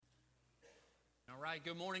All right,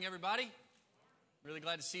 good morning, everybody. Really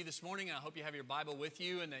glad to see you this morning. I hope you have your Bible with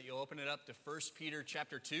you and that you'll open it up to 1 Peter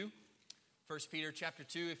chapter 2. 1 Peter chapter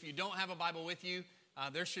 2. If you don't have a Bible with you,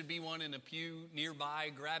 there should be one in a pew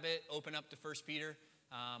nearby. Grab it, open up to 1 Peter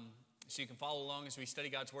so you can follow along as we study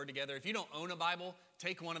God's Word together. If you don't own a Bible,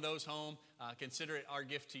 take one of those home. Consider it our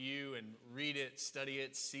gift to you and read it, study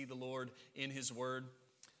it, see the Lord in His Word.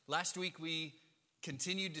 Last week, we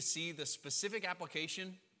continued to see the specific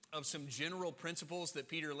application of some general principles that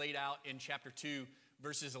Peter laid out in chapter 2,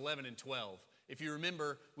 verses 11 and 12. If you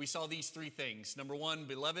remember, we saw these three things. Number one,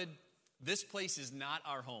 beloved, this place is not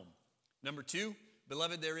our home. Number two,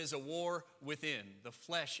 beloved, there is a war within. The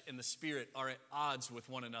flesh and the spirit are at odds with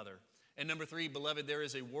one another. And number three, beloved, there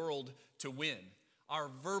is a world to win. Our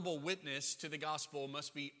verbal witness to the gospel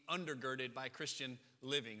must be undergirded by Christian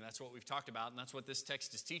living. That's what we've talked about, and that's what this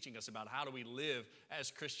text is teaching us about. How do we live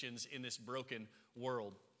as Christians in this broken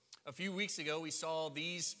world? A few weeks ago, we saw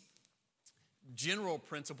these general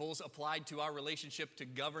principles applied to our relationship to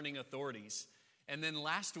governing authorities. And then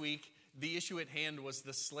last week, the issue at hand was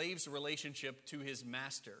the slave's relationship to his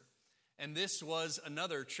master. And this was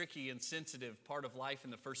another tricky and sensitive part of life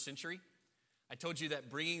in the first century. I told you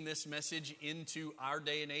that bringing this message into our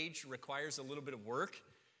day and age requires a little bit of work.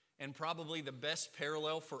 And probably the best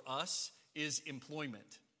parallel for us is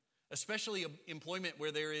employment, especially employment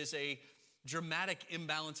where there is a dramatic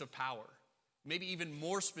imbalance of power. Maybe even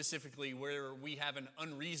more specifically, where we have an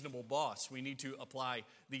unreasonable boss, we need to apply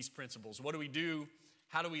these principles. What do we do?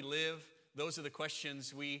 How do we live? Those are the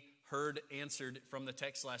questions we heard answered from the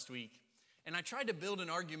text last week. And I tried to build an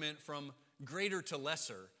argument from greater to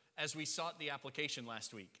lesser as we sought the application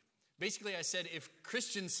last week. Basically, I said if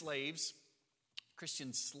Christian slaves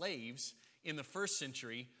in the first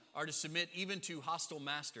century are to submit even to hostile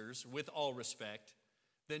masters with all respect,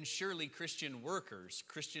 then surely Christian workers,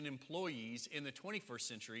 Christian employees in the 21st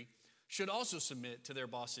century should also submit to their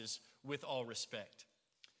bosses with all respect.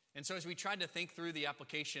 And so as we tried to think through the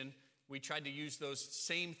application, we tried to use those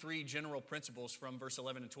same three general principles from verse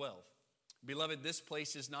 11 and 12. Beloved, this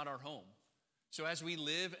place is not our home. So as we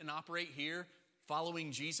live and operate here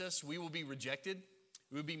following Jesus, we will be rejected.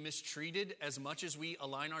 We will be mistreated as much as we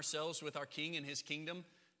align ourselves with our King and His kingdom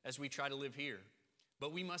as we try to live here.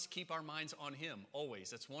 But we must keep our minds on Him always.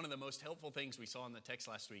 That's one of the most helpful things we saw in the text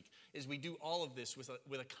last week, is we do all of this with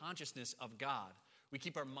a consciousness of God. We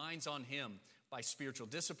keep our minds on Him by spiritual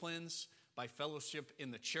disciplines, by fellowship in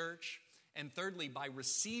the church, and thirdly, by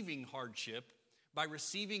receiving hardship, by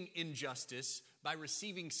receiving injustice, by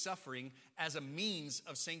receiving suffering as a means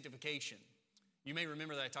of sanctification. You may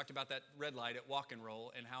remember that I talked about that red light at Walk and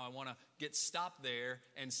Roll and how I want to get stopped there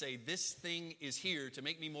and say, this thing is here to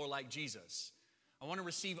make me more like Jesus. I want to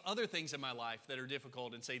receive other things in my life that are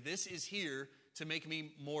difficult and say, this is here to make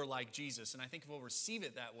me more like Jesus. And I think if we'll receive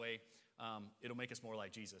it that way, it'll make us more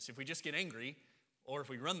like Jesus. If we just get angry, or if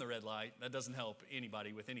we run the red light, that doesn't help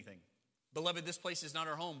anybody with anything. Beloved, this place is not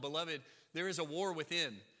our home. Beloved, there is a war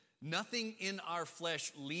within. Nothing in our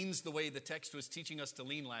flesh leans the way the text was teaching us to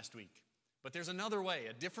lean last week. But there's another way,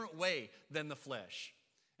 a different way than the flesh.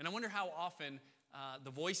 And I wonder how often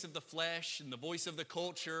the voice of the flesh and the voice of the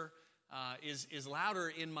culture is louder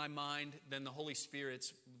in my mind than the Holy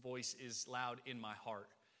Spirit's voice is loud in my heart.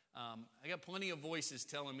 I got plenty of voices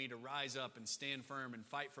telling me to rise up and stand firm and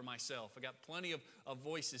fight for myself. I got plenty of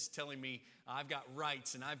voices telling me I've got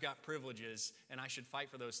rights and I've got privileges and I should fight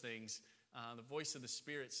for those things. The voice of the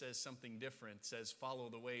Spirit says something different, says follow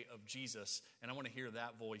the way of Jesus, and I want to hear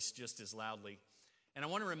that voice just as loudly. And I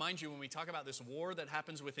want to remind you, when we talk about this war that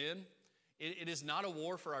happens within, it is not a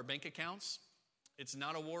war for our bank accounts. It's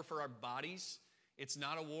not a war for our bodies. It's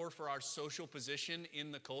not a war for our social position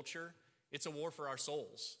in the culture. It's a war for our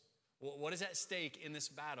souls. What is at stake in this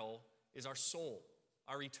battle is our soul,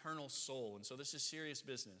 our eternal soul. And so this is serious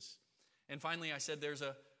business. And finally, I said there's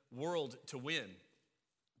a world to win.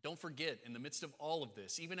 Don't forget, in the midst of all of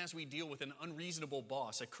this, even as we deal with an unreasonable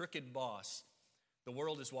boss, a crooked boss, the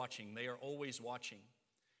world is watching. They are always watching.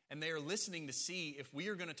 And they are listening to see if we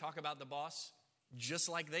are going to talk about the boss just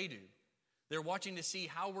like they do. They're watching to see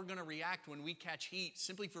how we're going to react when we catch heat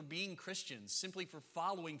simply for being Christians, simply for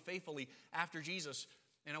following faithfully after Jesus.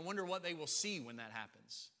 And I wonder what they will see when that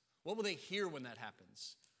happens. What will they hear when that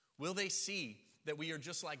happens? Will they see that we are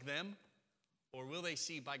just like them? Or will they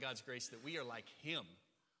see, by God's grace, that we are like Him?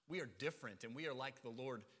 We are different, and we are like the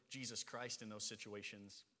Lord Jesus Christ in those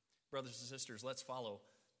situations. Brothers and sisters, let's follow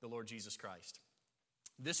the Lord Jesus Christ.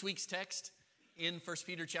 This week's text in 1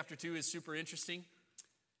 Peter chapter 2 is super interesting.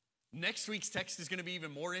 Next week's text is going to be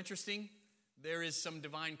even more interesting. There is some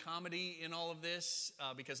divine comedy in all of this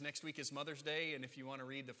because next week is Mother's Day, and if you want to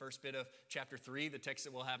read the first bit of chapter 3, the text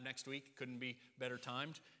that we'll have next week, couldn't be better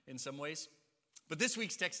timed in some ways. But this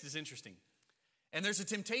week's text is interesting. And there's a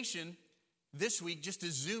temptation this week just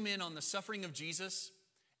to zoom in on the suffering of Jesus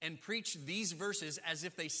and preach these verses as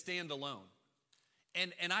if they stand alone.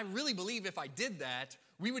 And I really believe if I did that,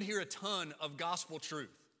 we would hear a ton of gospel truth.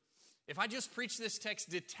 If I just preach this text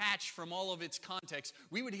detached from all of its context,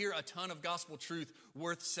 we would hear a ton of gospel truth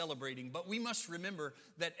worth celebrating. But we must remember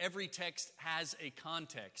that every text has a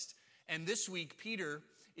context. And this week, Peter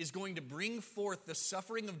is going to bring forth the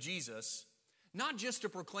suffering of Jesus, not just to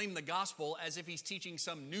proclaim the gospel as if he's teaching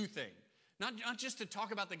some new thing, not just to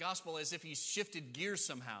talk about the gospel as if he's shifted gears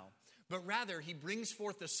somehow, but rather he brings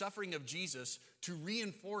forth the suffering of Jesus to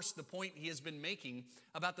reinforce the point he has been making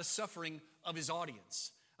about the suffering of his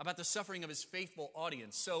audience, about the suffering of his faithful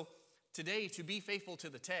audience. So today, to be faithful to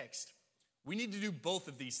the text, we need to do both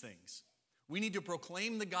of these things. We need to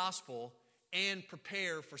proclaim the gospel and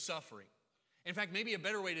prepare for suffering. In fact, maybe a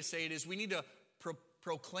better way to say it is we need to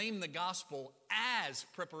proclaim the gospel as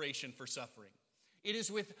preparation for suffering. It is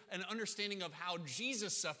with an understanding of how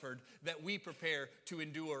Jesus suffered that we prepare to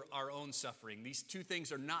endure our own suffering. These two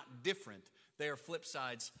things are not different. They are flip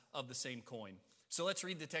sides of the same coin. So let's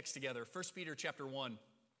read the text together. 1 Peter chapter 1.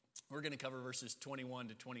 We're going to cover verses 21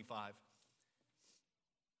 to 25.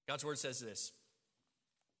 God's word says this: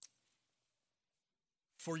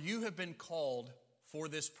 "For you have been called for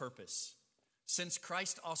this purpose, since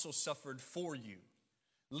Christ also suffered for you,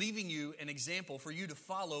 leaving you an example for you to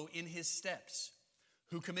follow in his steps,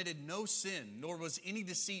 who committed no sin, nor was any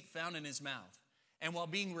deceit found in his mouth. And while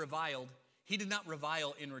being reviled, he did not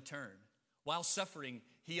revile in return. While suffering,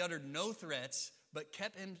 he uttered no threats, but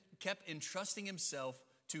kept entrusting himself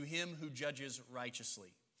to him who judges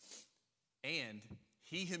righteously. And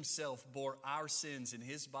he himself bore our sins in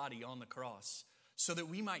his body on the cross, so that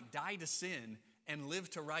we might die to sin and live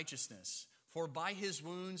to righteousness. For by his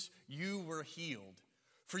wounds you were healed.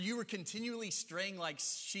 For you were continually straying like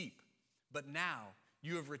sheep, but now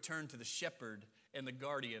you have returned to the shepherd and the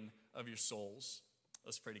guardian of your souls."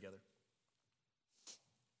 Let's pray together.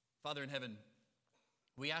 Father in heaven,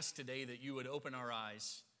 we ask today that you would open our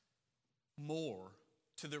eyes more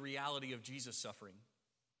to the reality of Jesus' suffering.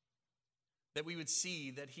 That we would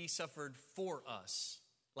see that he suffered for us,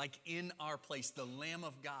 like in our place, the Lamb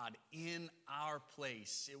of God in our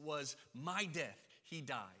place. It was my death, he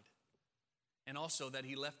died. And also that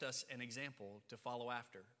he left us an example to follow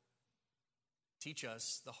after. Teach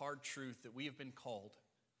us the hard truth that we have been called,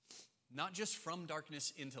 not just from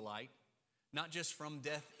darkness into light, not just from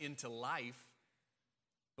death into life,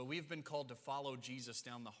 but we have been called to follow Jesus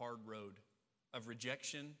down the hard road of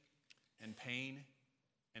rejection and pain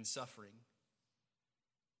and suffering.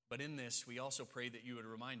 But in this, we also pray that you would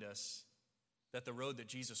remind us that the road that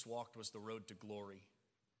Jesus walked was the road to glory.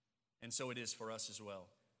 And so it is for us as well.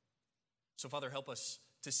 So, Father, help us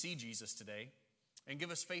to see Jesus today and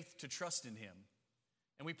give us faith to trust in him.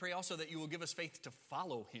 And we pray also that you will give us faith to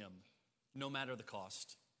follow him no matter the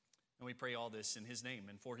cost. And we pray all this in his name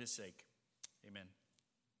and for his sake. Amen.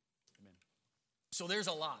 Amen. So there's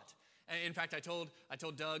a lot. In fact, I told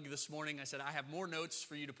Doug this morning, I said, I have more notes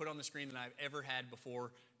for you to put on the screen than I've ever had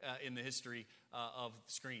before in the history of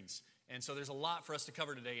screens. And so there's a lot for us to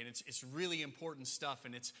cover today, and it's really important stuff,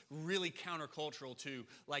 and it's really countercultural too.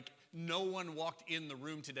 Like, no one walked in the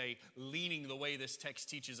room today leaning the way this text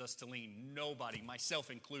teaches us to lean. Nobody,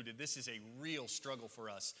 myself included. This is a real struggle for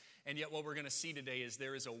us. And yet what we're going to see today is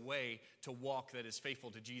there is a way to walk that is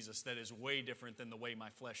faithful to Jesus that is way different than the way my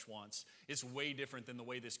flesh wants. It's way different than the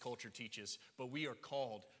way this culture teaches. But we are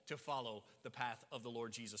called to follow the path of the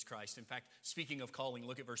Lord Jesus Christ. In fact, speaking of calling,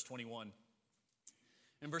 look at verse 21.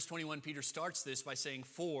 In verse 21, Peter starts this by saying,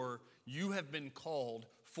 "For you have been called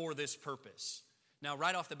for this purpose." Now,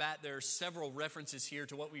 right off the bat, there are several references here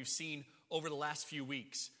to what we've seen over the last few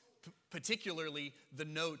weeks, particularly the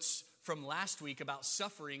notes from last week about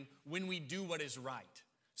suffering when we do what is right.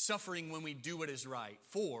 Suffering when we do what is right.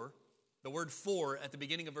 For, the word "for" at the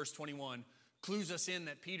beginning of verse 21 clues us in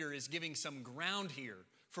that Peter is giving some ground here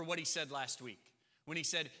for what he said last week. When he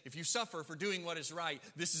said, if you suffer for doing what is right,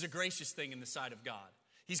 this is a gracious thing in the sight of God.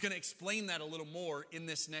 He's going to explain that a little more in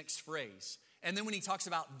this next phrase. And then when he talks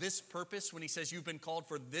about this purpose, when he says you've been called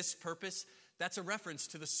for this purpose, that's a reference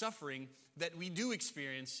to the suffering that we do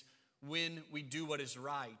experience when we do what is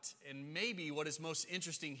right. And maybe what is most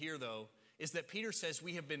interesting here, though, is that Peter says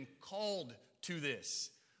we have been called to this.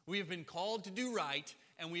 We have been called to do right,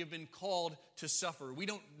 and we have been called to suffer. We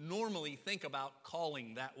don't normally think about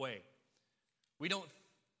calling that way. We don't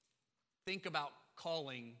think about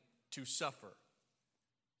calling to suffer.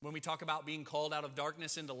 When we talk about being called out of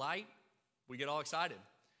darkness into light, we get all excited.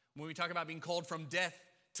 When we talk about being called from death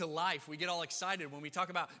to life, we get all excited. When we talk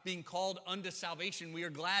about being called unto salvation, we are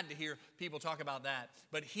glad to hear people talk about that.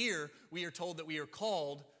 But here, we are told that we are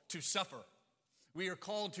called to suffer. We are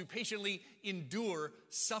called to patiently endure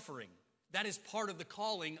suffering. That is part of the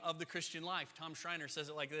calling of the Christian life. Tom Schreiner says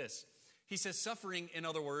it like this. He says, suffering, in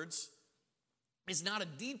other words, is not a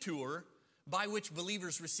detour by which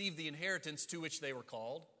believers receive the inheritance to which they were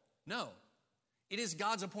called. No, it is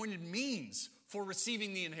God's appointed means for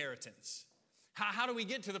receiving the inheritance. How do we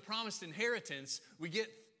get to the promised inheritance? We get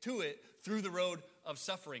to it through the road of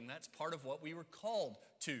suffering. That's part of what we were called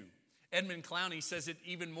to. Edmund Clowney says it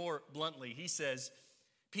even more bluntly. He says,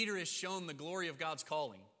 Peter has shown the glory of God's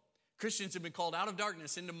calling. Christians have been called out of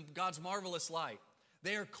darkness into God's marvelous light.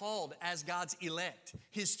 They are called as God's elect,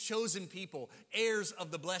 his chosen people, heirs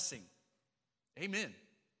of the blessing. Amen.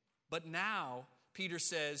 But now, Peter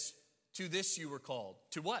says, to this you were called.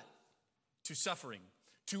 To what? To suffering,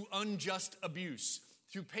 to unjust abuse,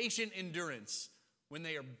 to patient endurance when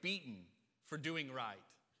they are beaten for doing right.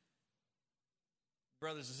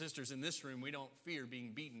 Brothers and sisters, in this room, we don't fear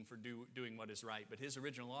being beaten for doing what is right, but his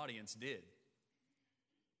original audience did.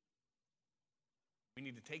 We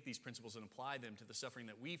need to take these principles and apply them to the suffering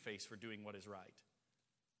that we face for doing what is right.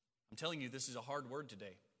 I'm telling you, this is a hard word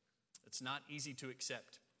today. It's not easy to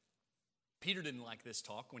accept. Peter didn't like this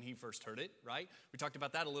talk when he first heard it, right? We talked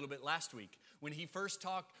about that a little bit last week. When he first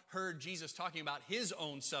heard Jesus talking about his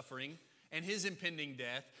own suffering and his impending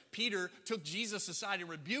death, Peter took Jesus aside and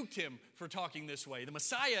rebuked him for talking this way. The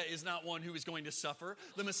Messiah is not one who is going to suffer.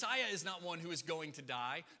 The Messiah is not one who is going to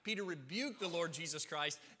die. Peter rebuked the Lord Jesus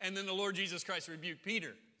Christ, and then the Lord Jesus Christ rebuked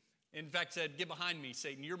Peter. In fact, said, "Get behind me,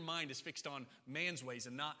 Satan. Your mind is fixed on man's ways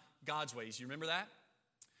and not God's ways." You remember that?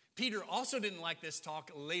 Peter also didn't like this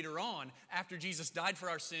talk later on after Jesus died for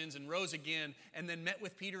our sins and rose again and then met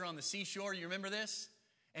with Peter on the seashore. You remember this?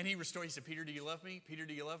 And he restored, he said, "Peter, do you love me? Peter,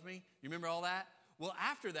 do you love me?" You remember all that? Well,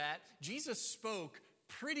 after that, Jesus spoke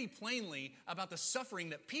pretty plainly about the suffering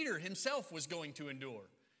that Peter himself was going to endure.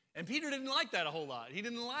 And Peter didn't like that a whole lot. He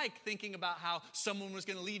didn't like thinking about how someone was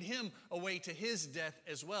going to lead him away to his death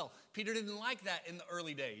as well. Peter didn't like that in the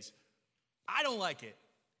early days. I don't like it.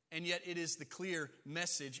 And yet it is the clear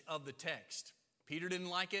message of the text. Peter didn't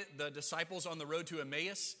like it. The disciples on the road to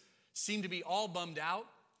Emmaus seemed to be all bummed out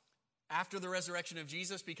after the resurrection of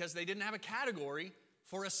Jesus because they didn't have a category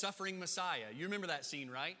for a suffering Messiah. You remember that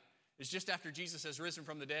scene, right? It's just after Jesus has risen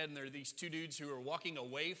from the dead, and there are these two dudes who are walking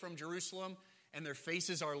away from Jerusalem, and their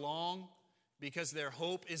faces are long because their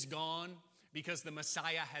hope is gone, because the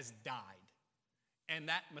Messiah has died. And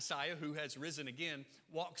that Messiah, who has risen again,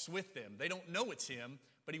 walks with them. They don't know it's him,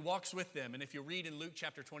 but he walks with them. And if you read in Luke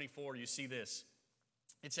chapter 24, you see this.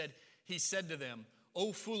 It said, he said to them,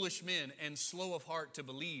 "O foolish men and slow of heart to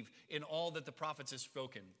believe in all that the prophets have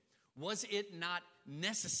spoken. Was it not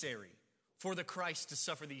necessary for the Christ to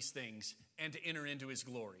suffer these things and to enter into his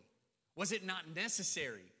glory?" Was it not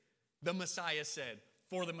necessary, the Messiah said,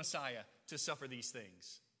 for the Messiah to suffer these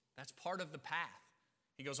things? That's part of the path.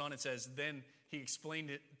 He goes on and says, then he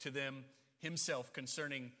explained it to them himself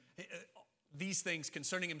concerning these things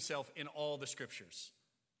concerning himself in all the scriptures.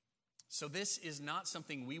 So this is not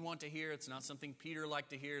something we want to hear. It's not something Peter liked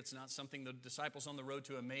to hear. It's not something the disciples on the road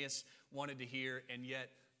to Emmaus wanted to hear. And yet,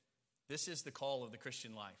 this is the call of the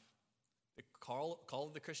Christian life. The call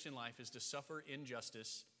of the Christian life is to suffer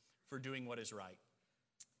injustice for doing what is right.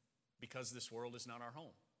 Because this world is not our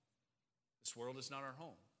home. This world is not our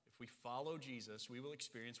home. If we follow Jesus, we will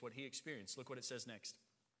experience what he experienced. Look what it says next.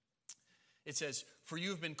 It says, "For you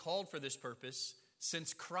have been called for this purpose,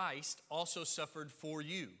 since Christ also suffered for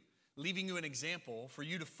you, leaving you an example for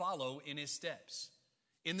you to follow in his steps."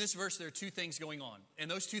 In this verse, there are two things going on, and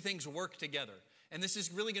those two things work together. And this is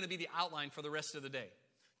really going to be the outline for the rest of the day.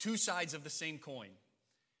 Two sides of the same coin.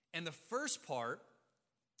 And the first part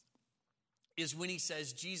is when he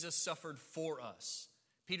says Jesus suffered for us.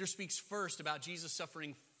 Peter speaks first about Jesus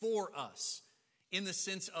suffering for us in the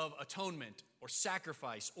sense of atonement or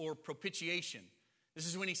sacrifice or propitiation. This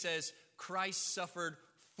is when he says Christ suffered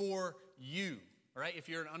for you. All right, if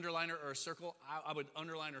you're an underliner or a circle, I would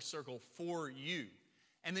underline or circle for you.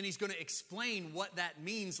 And then he's going to explain what that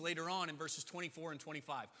means later on in verses 24 and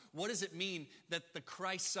 25. What does it mean that the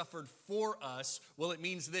Christ suffered for us? Well, it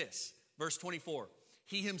means this. Verse 24,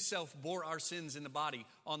 he himself bore our sins in the body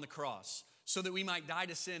on the cross, so that we might die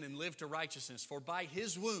to sin and live to righteousness. For by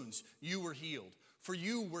his wounds you were healed. For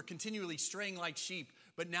you were continually straying like sheep,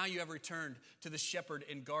 but now you have returned to the shepherd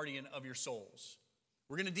and guardian of your souls.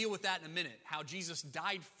 We're going to deal with that in a minute, how Jesus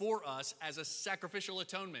died for us as a sacrificial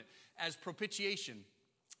atonement, as propitiation,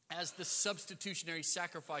 as the substitutionary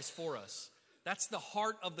sacrifice for us. That's the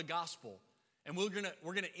heart of the gospel. And we're going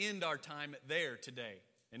to end our time there today,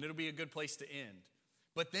 and it'll be a good place to end.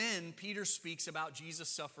 But then Peter speaks about Jesus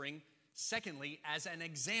suffering, secondly, as an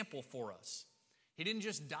example for us. He didn't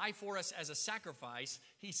just die for us as a sacrifice,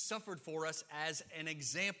 he suffered for us as an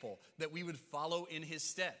example that we would follow in his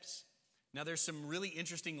steps. Now there's some really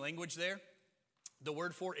interesting language there. The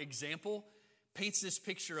word for example paints this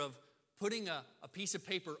picture of putting a piece of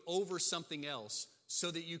paper over something else so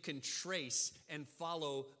that you can trace and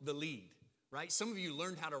follow the lead, right? Some of you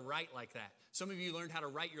learned how to write like that. Some of you learned how to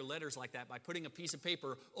write your letters like that by putting a piece of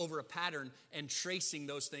paper over a pattern and tracing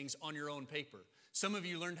those things on your own paper. Some of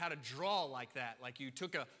you learned how to draw like that, like you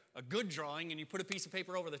took a good drawing and you put a piece of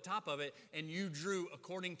paper over the top of it and you drew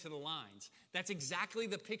according to the lines. That's exactly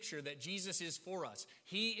the picture that Jesus is for us.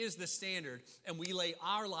 He is the standard, and we lay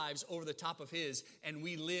our lives over the top of his, and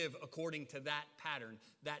we live according to that pattern,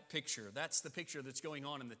 that picture. That's the picture that's going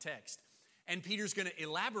on in the text. And Peter's going to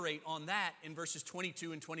elaborate on that in verses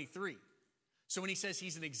 22 and 23. So when he says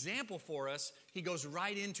he's an example for us, he goes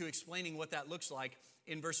right into explaining what that looks like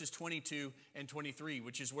in verses 22 and 23,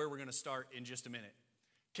 which is where we're going to start in just a minute.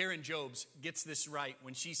 Karen Jobes gets this right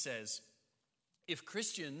when she says, if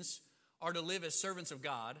Christians are to live as servants of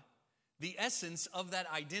God, the essence of that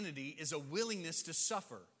identity is a willingness to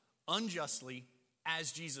suffer unjustly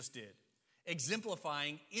as Jesus did,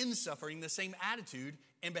 exemplifying in suffering the same attitude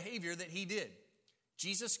and behavior that he did.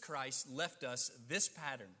 Jesus Christ left us this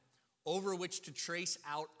pattern over which to trace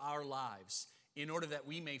out our lives in order that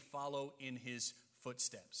we may follow in his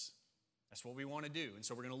footsteps. That's what we want to do. And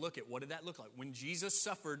so we're going to look at what did that look like? When Jesus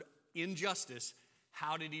suffered injustice,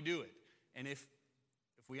 how did he do it? And if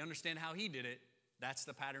we understand how he did it, that's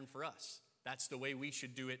the pattern for us. That's the way we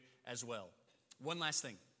should do it as well. One last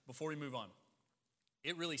thing before we move on.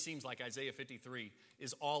 It really seems like Isaiah 53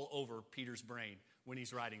 is all over Peter's brain when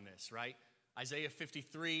he's writing this, right? Isaiah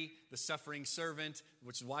 53, the suffering servant,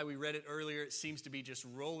 which is why we read it earlier, it seems to be just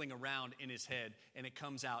rolling around in his head, and it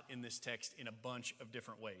comes out in this text in a bunch of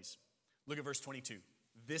different ways. Look at verse 22.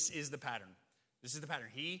 This is the pattern. This is the pattern.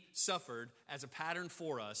 He suffered as a pattern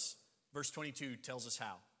for us. Verse 22 tells us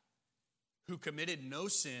how. Who committed no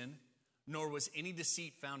sin, nor was any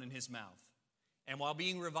deceit found in his mouth. And while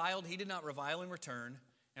being reviled, he did not revile in return.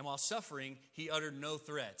 And while suffering, he uttered no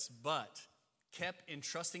threats, but kept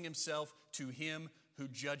entrusting himself to him who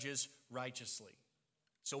judges righteously.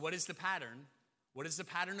 So what is the pattern? What is the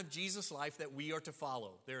pattern of Jesus' life that we are to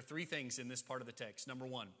follow? There are three things in this part of the text. Number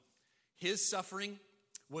one, his suffering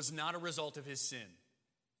was not a result of his sin.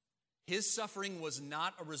 His suffering was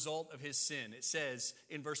not a result of his sin. It says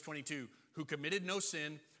in verse 22, who committed no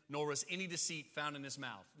sin, nor was any deceit found in his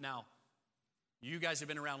mouth. Now, you guys have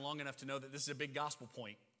been around long enough to know that this is a big gospel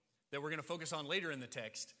point that we're going to focus on later in the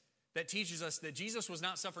text that teaches us that Jesus was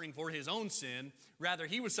not suffering for his own sin. Rather,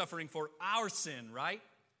 he was suffering for our sin, right?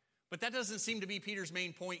 But that doesn't seem to be Peter's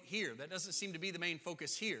main point here. That doesn't seem to be the main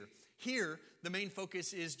focus here. Here, the main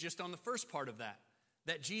focus is just on the first part of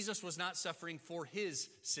that Jesus was not suffering for his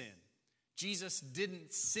sin. Jesus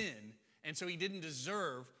didn't sin, and so he didn't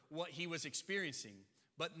deserve what he was experiencing.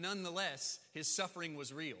 But nonetheless, his suffering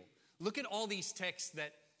was real. Look at all these texts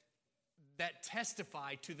that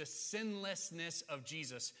testify to the sinlessness of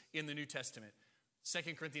Jesus in the New Testament.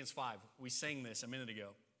 2 Corinthians 5, we sang this a minute ago.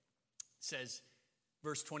 It says,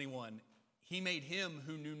 verse 21, he made him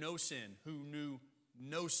who knew no sin,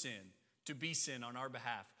 to be sin on our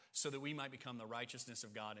behalf, so that we might become the righteousness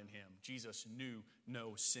of God in him. Jesus knew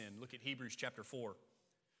no sin. Look at Hebrews chapter 4.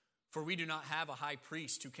 For we do not have a high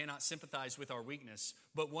priest who cannot sympathize with our weakness,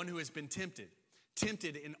 but one who has been tempted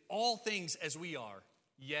in all things as we are,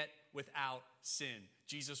 yet without sin.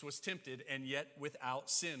 Jesus was tempted and yet without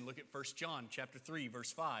sin. Look at 1 John chapter 3,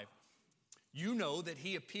 verse 5. You know that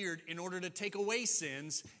he appeared in order to take away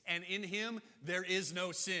sins, and in him there is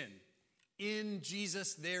no sin. In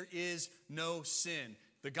Jesus there is no sin.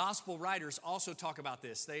 The gospel writers also talk about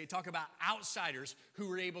this. They talk about outsiders who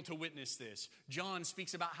were able to witness this. John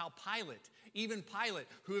speaks about how even Pilate,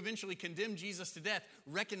 who eventually condemned Jesus to death,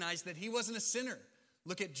 recognized that he wasn't a sinner.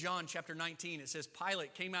 Look at John chapter 19. It says,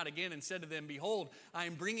 Pilate came out again and said to them, behold, I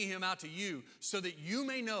am bringing him out to you so that you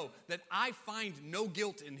may know that I find no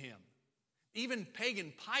guilt in him. Even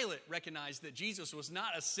pagan Pilate recognized that Jesus was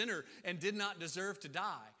not a sinner and did not deserve to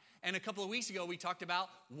die. And a couple of weeks ago, we talked about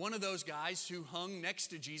one of those guys who hung next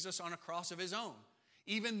to Jesus on a cross of his own.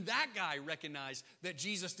 Even that guy recognized that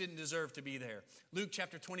Jesus didn't deserve to be there. Luke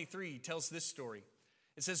chapter 23 tells this story.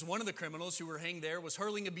 It says, one of the criminals who were hanged there was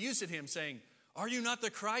hurling abuse at him, saying, "Are you not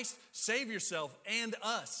the Christ? Save yourself and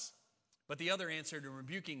us." But the other answered and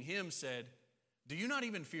rebuking him said, "Do you not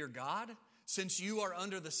even fear God, since you are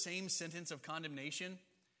under the same sentence of condemnation?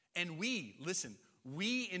 And we, listen,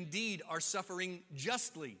 we indeed are suffering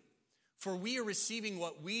justly, for we are receiving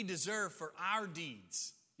what we deserve for our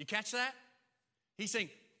deeds." You catch that? He's saying,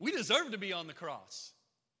 we deserve to be on the cross.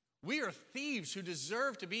 We are thieves who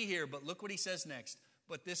deserve to be here. But look what he says next.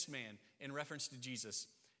 "But this man," in reference to Jesus,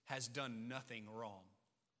 "has done nothing wrong."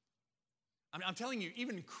 I'm telling you,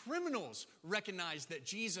 even criminals recognize that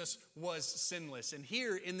Jesus was sinless. And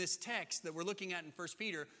here in this text that we're looking at in 1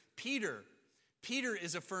 Peter, Peter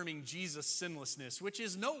is affirming Jesus' sinlessness, which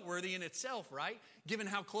is noteworthy in itself, right? Given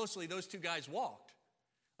how closely those two guys walked.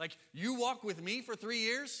 Like, you walk with me for 3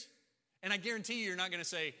 years, and I guarantee you're not going to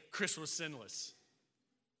say, "Chris was sinless."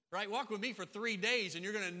 Right? Walk with me for 3 days, and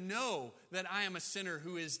you're going to know that I am a sinner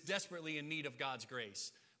who is desperately in need of God's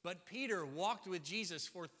grace. But Peter walked with Jesus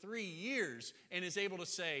for 3 years and is able to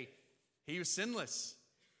say he was sinless.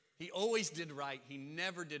 He always did right. He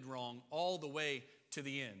never did wrong, all the way to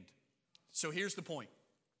the end. So here's the point.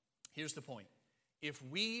 Here's the point. If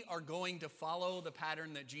we are going to follow the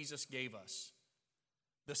pattern that Jesus gave us,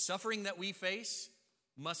 the suffering that we face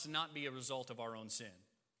must not be a result of our own sin.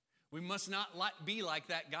 We must not be like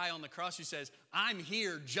that guy on the cross who says, "I'm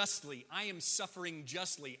here justly. I am suffering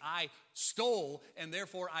justly. I stole, and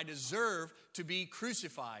therefore I deserve to be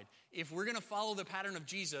crucified." If we're going to follow the pattern of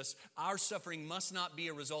Jesus, our suffering must not be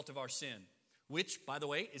a result of our sin, which, by the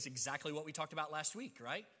way, is exactly what we talked about last week,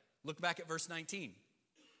 right? Look back at verse 19.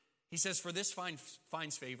 He says, "For this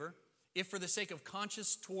finds favor, if for the sake of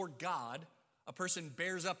conscience toward God, a person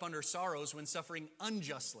bears up under sorrows when suffering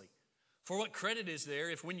unjustly. For what credit is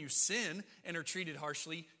there if when you sin and are treated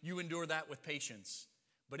harshly, you endure that with patience?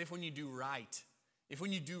 But if when you do right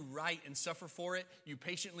and suffer for it, you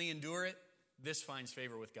patiently endure it, this finds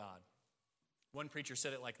favor with God." One preacher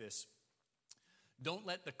said it like this: "Don't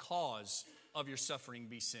let the cause of your suffering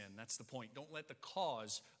be sin." That's the point. Don't let the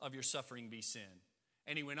cause of your suffering be sin.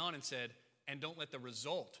 And he went on and said, "And don't let the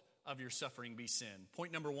result of your suffering be sin."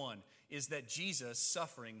 Point number one is that Jesus'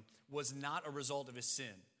 suffering was not a result of his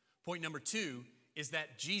sin. Point number two is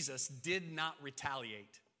that Jesus did not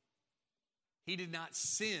retaliate. He did not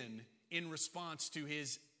sin in response to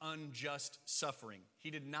his unjust suffering.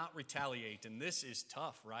 He did not retaliate. And this is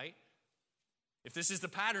tough, right? If this is the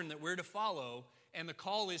pattern that we're to follow, and the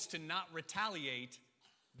call is to not retaliate,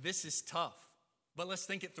 this is tough. But let's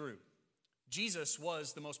think it through. Jesus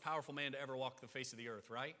was the most powerful man to ever walk the face of the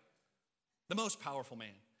earth, right? The most powerful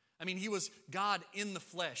man. I mean, he was God in the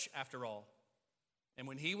flesh, after all. And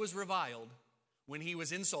when he was reviled, when he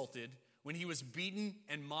was insulted, when he was beaten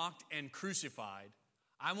and mocked and crucified,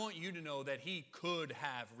 I want you to know that he could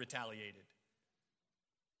have retaliated.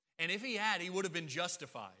 And if he had, he would have been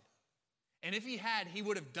justified. And if he had, he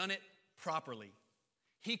would have done it properly.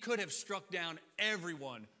 He could have struck down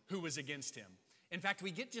everyone who was against him. In fact,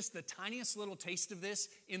 we get just the tiniest little taste of this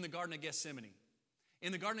in the Garden of Gethsemane.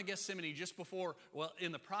 In the Garden of Gethsemane, just before,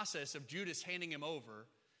 in the process of Judas handing him over,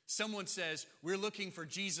 someone says, "We're looking for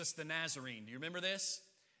Jesus the Nazarene." Do you remember this?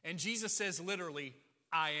 And Jesus says literally,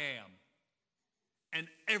 "I am." And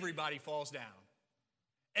everybody falls down.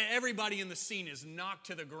 Everybody in the scene is knocked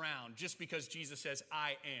to the ground just because Jesus says,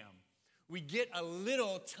 "I am." We get a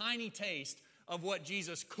little tiny taste of what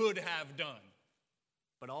Jesus could have done.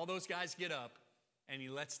 But all those guys get up and he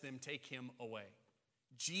lets them take him away.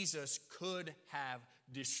 Jesus could have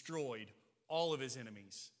destroyed all of his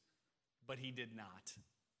enemies, but he did not.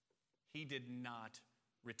 He did not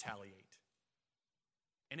retaliate.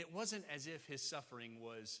 And it wasn't as if his suffering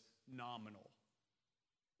was nominal.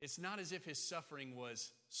 It's not as if his suffering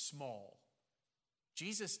was small.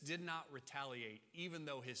 Jesus did not retaliate, even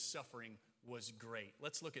though his suffering was great.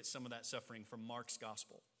 Let's look at some of that suffering from Mark's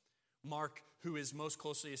gospel. Mark, who is most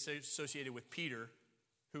closely associated with Peter,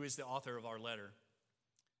 who is the author of our letter.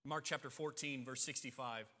 Mark chapter 14, verse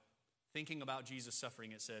 65, thinking about Jesus'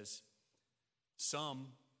 suffering, it says,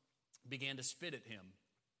 "Some began to spit at him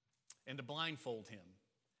and to blindfold him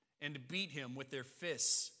and to beat him with their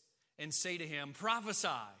fists and say to him,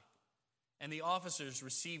 'Prophesy.' And the officers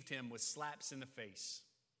received him with slaps in the face."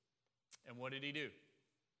 And what did he do?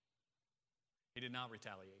 He did not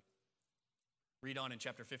retaliate. Read on in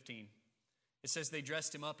chapter 15. It says, "They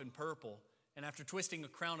dressed him up in purple, and after twisting a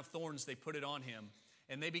crown of thorns, they put it on him.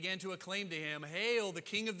 And they began to acclaim to him, 'Hail, the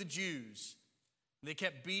King of the Jews!' And they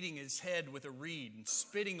kept beating his head with a reed and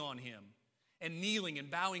spitting on him and kneeling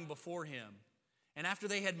and bowing before him. And after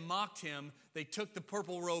they had mocked him, they took the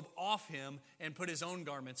purple robe off him and put his own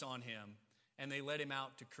garments on him. And they led him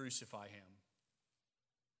out to crucify him."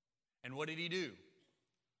 And what did he do?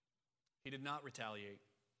 He did not retaliate.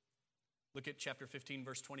 Look at chapter 15,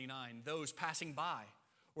 verse 29. Those passing by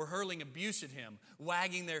were hurling abuse at him,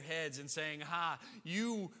 wagging their heads and saying, "Ha,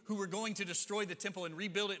 you who were going to destroy the temple and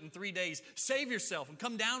rebuild it in 3 days, save yourself and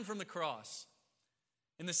come down from the cross."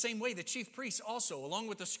 In the same way, the chief priests also, along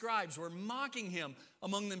with the scribes, were mocking him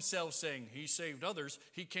among themselves, saying, "He saved others,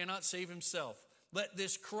 he cannot save himself. Let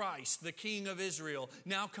this Christ, the King of Israel,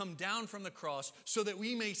 now come down from the cross so that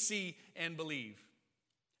we may see and believe."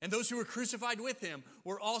 And those who were crucified with him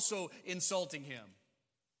were also insulting him.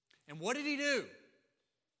 And what did he do?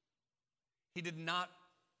 He did not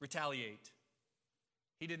retaliate.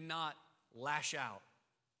 He did not lash out.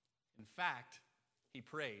 In fact, he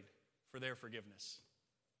prayed for their forgiveness.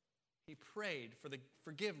 He prayed for the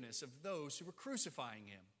forgiveness of those who were crucifying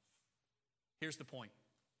him. Here's the point.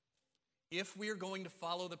 If we are going to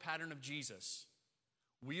follow the pattern of Jesus,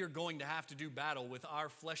 we are going to have to do battle with our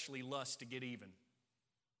fleshly lust to get even.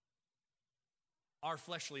 Our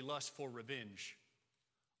fleshly lust for revenge.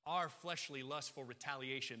 Our fleshly lust for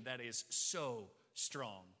retaliation that is so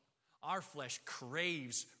strong. Our flesh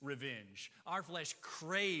craves revenge. Our flesh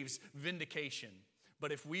craves vindication.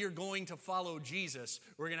 But if we are going to follow Jesus,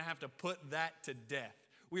 we're going to have to put that to death.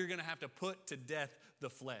 We're going to have to put to death the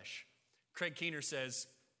flesh. Craig Keener says,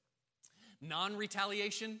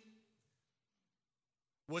 non-retaliation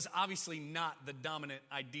was obviously not the dominant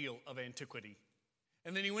ideal of antiquity.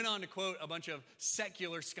 And then he went on to quote a bunch of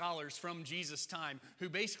secular scholars from Jesus' time who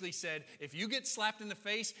basically said, if you get slapped in the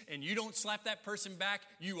face and you don't slap that person back,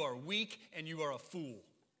 you are weak and you are a fool.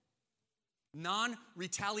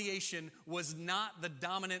 Non-retaliation was not the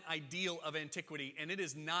dominant ideal of antiquity, and it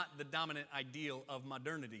is not the dominant ideal of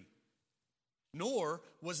modernity. Nor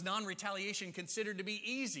was non-retaliation considered to be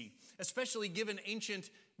easy, especially given ancient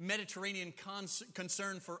Mediterranean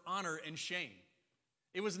concern for honor and shame.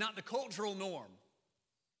 It was not the cultural norm.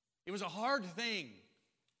 It was a hard thing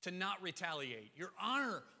to not retaliate. Your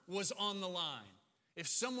honor was on the line. If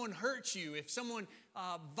someone hurts you, if someone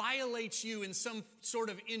violates you in some sort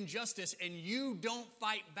of injustice and you don't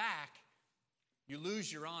fight back, you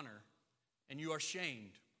lose your honor and you are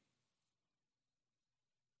shamed.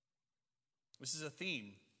 This is a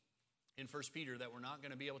theme in 1 Peter that we're not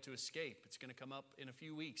going to be able to escape. It's going to come up in a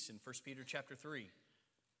few weeks in 1 Peter chapter 3.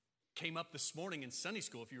 Came up this morning in Sunday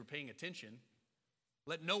school if you were paying attention.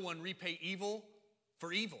 Let no one repay evil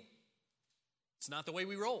for evil. It's not the way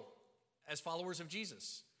we roll as followers of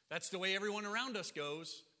Jesus. That's the way everyone around us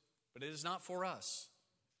goes, but it is not for us.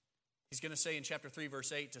 He's going to say in chapter 3,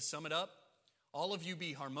 verse 8, to sum it up, all of you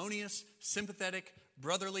be harmonious, sympathetic,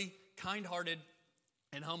 brotherly, kind-hearted,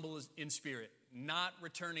 and humble in spirit, not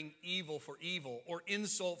returning evil for evil or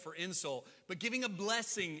insult for insult, but giving a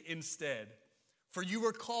blessing instead. For you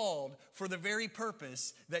were called for the very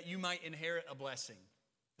purpose that you might inherit a blessing.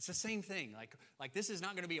 It's the same thing. Like this is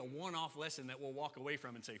not going to be a one-off lesson that we'll walk away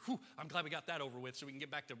from and say, "Whew, I'm glad we got that over with so we can get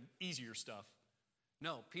back to easier stuff."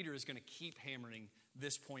 No, Peter is going to keep hammering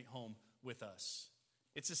this point home with us.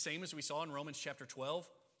 It's the same as we saw in Romans chapter 12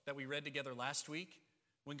 that we read together last week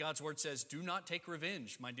when God's word says, "Do not take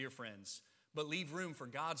revenge, my dear friends, but leave room for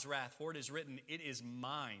God's wrath, for it is written, 'It is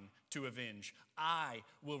mine to avenge. I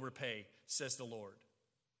will repay,' says the Lord."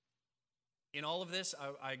 In all of this,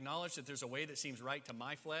 I acknowledge that there's a way that seems right to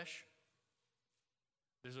my flesh.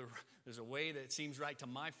 There's a way that seems right to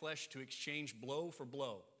my flesh to exchange blow for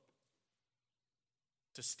blow,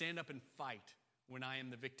 to stand up and fight when I am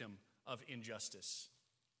the victim of injustice.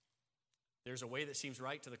 There's a way that seems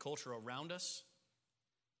right to the culture around us,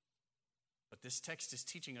 but this text is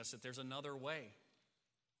teaching us that there's another way.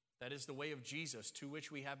 That is the way of Jesus, to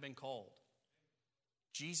which we have been called.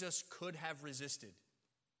 Jesus could have resisted.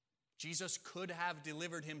 Jesus could have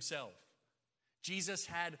delivered himself. Jesus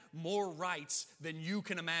had more rights than you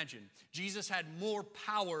can imagine. Jesus had more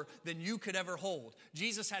power than you could ever hold.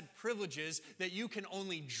 Jesus had privileges that you can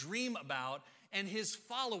only dream about, and his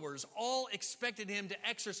followers all expected him to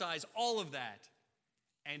exercise all of that,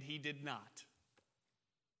 and he did not.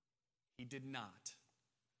 He did not.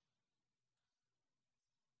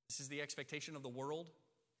 This is the expectation of the world,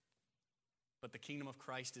 but the kingdom of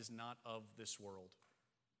Christ is not of this world.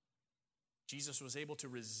 Jesus was able to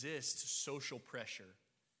resist social pressure,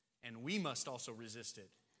 and we must also resist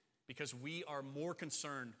it because we are more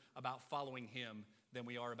concerned about following him than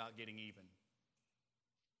we are about getting even.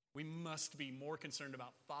 We must be more concerned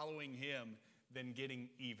about following him than getting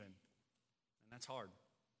even, and that's hard.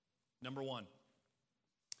 Number one,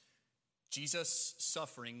 Jesus'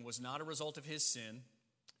 suffering was not a result of his sin.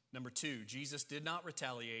 Number two, Jesus did not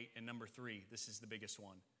retaliate. And number three, this is the biggest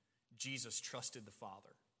one, Jesus trusted the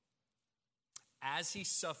Father. as he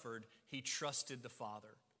suffered, he trusted the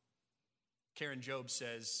Father. Karen Job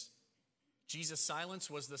says, Jesus' silence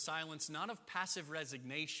was the silence not of passive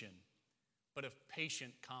resignation, but of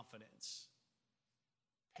patient confidence.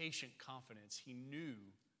 Patient confidence. He knew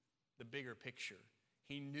the bigger picture.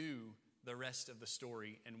 He knew the rest of the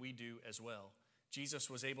story, and we do as well. Jesus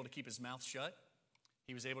was able to keep his mouth shut.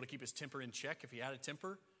 He was able to keep his temper in check if he had a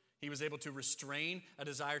temper. He was able to restrain a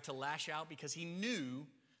desire to lash out because he knew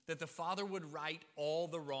that the Father would right all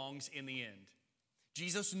the wrongs in the end.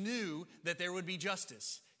 Jesus knew that there would be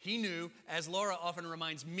justice. He knew, as Laura often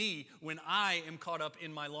reminds me when I am caught up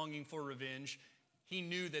in my longing for revenge, he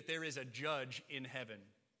knew that there is a judge in heaven.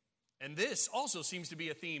 And this also seems to be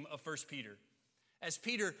a theme of 1 Peter. As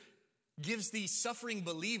Peter gives these suffering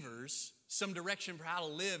believers some direction for how to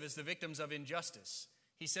live as the victims of injustice.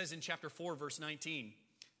 He says in chapter 4, verse 19,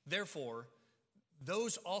 "Therefore,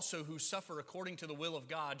 those also who suffer according to the will of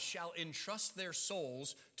God shall entrust their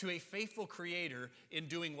souls to a faithful Creator in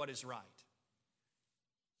doing what is right."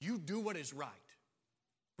 You do what is right.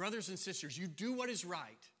 Brothers and sisters, you do what is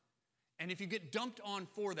right. And if you get dumped on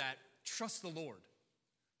for that, trust the Lord.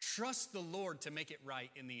 Trust the Lord to make it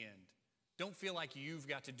right in the end. Don't feel like you've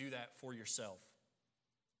got to do that for yourself.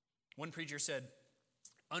 One preacher said,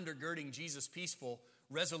 undergirding Jesus' peaceful,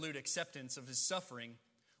 resolute acceptance of his suffering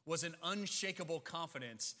was an unshakable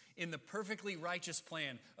confidence in the perfectly righteous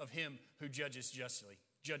plan of him who judges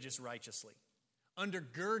righteously.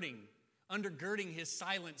 Undergirding his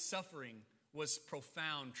silent suffering was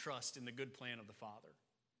profound trust in the good plan of the Father.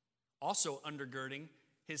 Also undergirding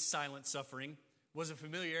his silent suffering was a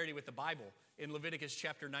familiarity with the Bible in Leviticus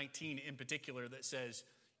chapter 19 in particular that says,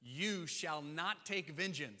 "You shall not take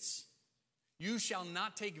vengeance. You shall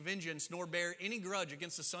not take vengeance nor bear any grudge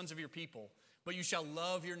against the sons of your people, but you shall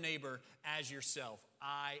love your neighbor as yourself.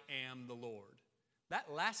 I am the Lord."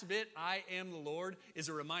 That last bit, "I am the Lord," is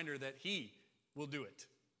a reminder that he will do it.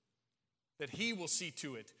 That he will see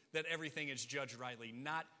to it that everything is judged rightly,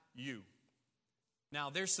 not you. Now,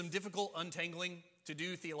 there's some difficult untangling to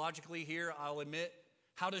do theologically here, I'll admit.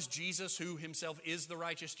 How does Jesus, who himself is the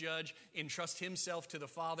righteous judge, entrust himself to the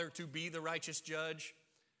Father to be the righteous judge?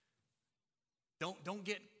 Don't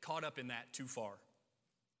get caught up in that too far.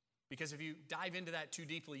 Because if you dive into that too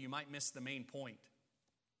deeply, you might miss the main point.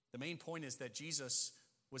 The main point is that Jesus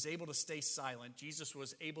was able to stay silent. Jesus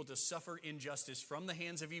was able to suffer injustice from the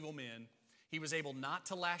hands of evil men. He was able not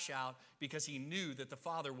to lash out because he knew that the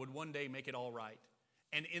Father would one day make it all right.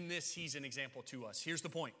 And in this, he's an example to us. Here's the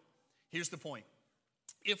point.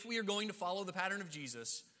 If we are going to follow the pattern of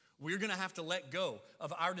Jesus, we're going to have to let go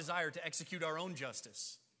of our desire to execute our own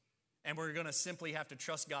justice. And we're going to simply have to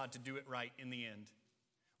trust God to do it right in the end.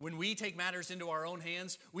 When we take matters into our own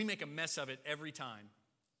hands, we make a mess of it every time.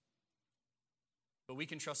 But we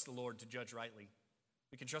can trust the Lord to judge rightly.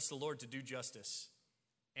 We can trust the Lord to do justice.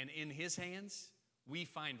 And in his hands, we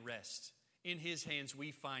find rest. In his hands,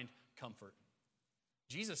 we find comfort.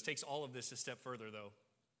 Jesus takes all of this a step further, though,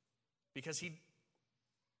 because he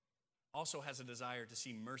also has a desire to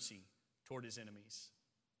see mercy toward his enemies.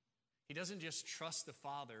 He doesn't just trust the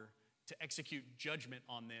Father to execute judgment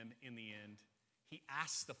on them in the end. He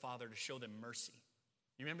asks the Father to show them mercy.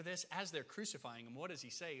 You remember this? As they're crucifying him, what does he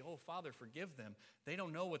say? "Oh, Father, forgive them. They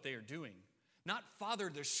don't know what they are doing." Not, "Father,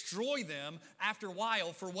 destroy them after a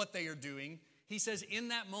while for what they are doing." He says, in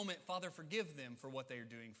that moment, "Father, forgive them for what they are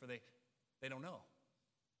doing, for they don't know.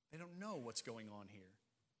 They don't know what's going on here."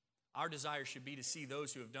 Our desire should be to see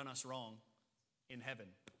those who have done us wrong in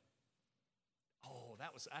heaven. Oh,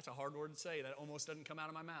 that's a hard word to say. That almost doesn't come out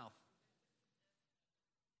of my mouth.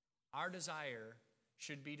 Our desire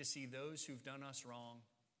should be to see those who've done us wrong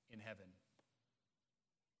in heaven.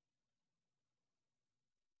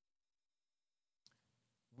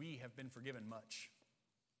 We have been forgiven much.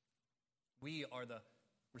 We are the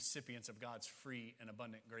recipients of God's free and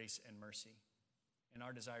abundant grace and mercy. And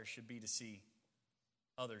our desire should be to see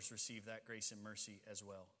others receive that grace and mercy as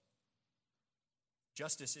well.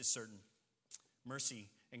 Justice is certain. Mercy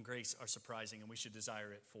and grace are surprising, and we should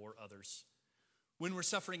desire it for others. When we're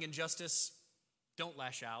suffering injustice, don't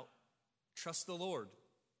lash out. Trust the Lord.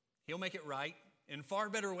 He'll make it right in far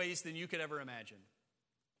better ways than you could ever imagine.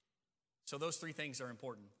 So those three things are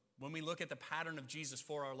important. When we look at the pattern of Jesus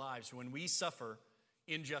for our lives, when we suffer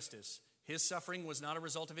injustice, his suffering was not a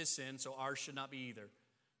result of his sin, so ours should not be either.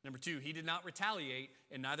 Number two, he did not retaliate,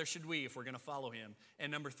 and neither should we if we're going to follow him.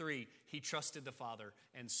 And number three, he trusted the Father,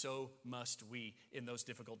 and so must we in those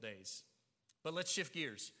difficult days. But let's shift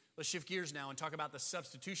gears. Let's shift gears now and talk about the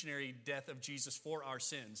substitutionary death of Jesus for our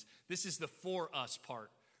sins. This is the "for us"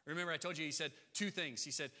 part. Remember, I told you he said two things.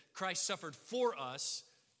 He said, Christ suffered for us,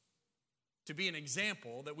 to be an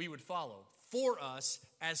example that we would follow for us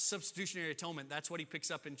as substitutionary atonement. That's what he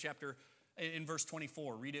picks up in verse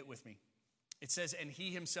 24. Read it with me. It says, and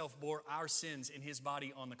he himself bore our sins in his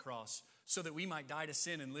body on the cross, so that we might die to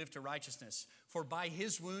sin and live to righteousness. For by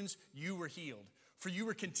his wounds you were healed. For you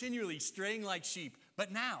were continually straying like sheep,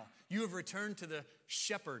 but now you have returned to the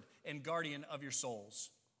shepherd and guardian of your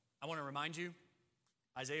souls. I want to remind you,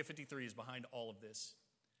 Isaiah 53 is behind all of this.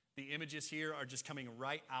 The images here are just coming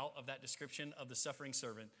right out of that description of the suffering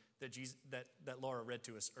servant that Laura read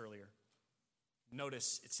to us earlier.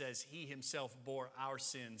 Notice it says, he himself bore our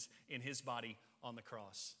sins in his body on the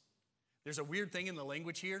cross. There's a weird thing in the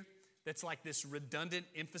language here that's like this redundant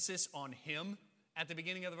emphasis on him at the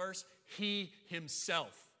beginning of the verse. He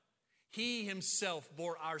himself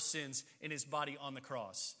bore our sins in his body on the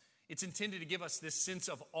cross. It's intended to give us this sense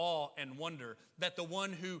of awe and wonder that the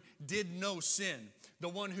one who did no sin, the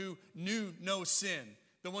one who knew no sin,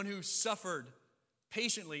 the one who suffered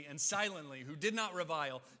patiently and silently, who did not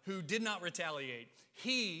revile, who did not retaliate,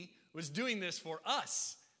 he was doing this for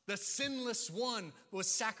us. The sinless one was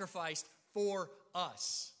sacrificed for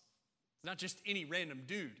us. It's not just any random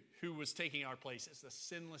dude who was taking our place. It's the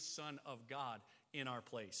sinless Son of God in our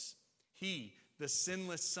place. He, the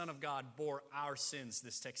sinless Son of God, bore our sins,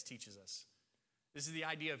 this text teaches us. This is the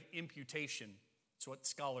idea of imputation. It's what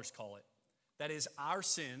scholars call it. That is, our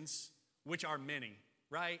sins, which are many,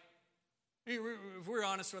 right? If we're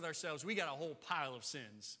honest with ourselves, we got a whole pile of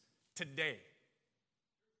sins today,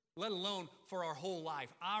 let alone for our whole life.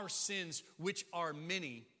 Our sins, which are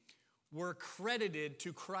many, were credited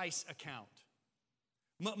to Christ's account.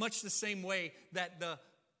 Much the same way that the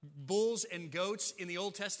bulls and goats in the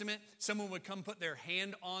Old Testament, someone would come put their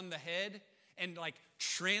hand on the head and like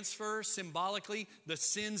transfer symbolically the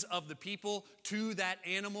sins of the people to that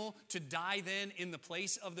animal to die then in the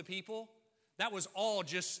place of the people. That was all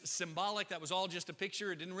just symbolic. That was all just a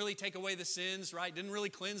picture. It didn't really take away the sins, right? Didn't really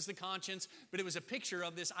cleanse the conscience, but it was a picture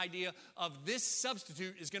of this idea of this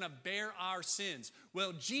substitute is going to bear our sins.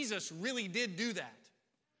 Well, Jesus really did do that.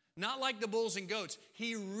 Not like the bulls and goats.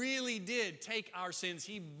 He really did take our sins.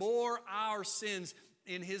 He bore our sins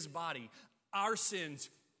in his body. Our sins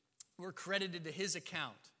were credited to his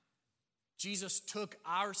account. Jesus took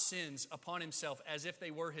our sins upon himself as if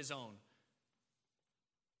they were his own.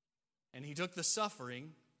 And he took the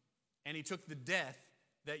suffering and he took the death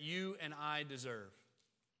that you and I deserve.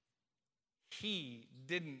 He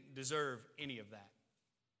didn't deserve any of that.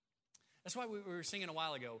 That's why we were singing a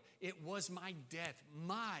while ago, it was my death,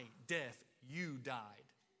 you died.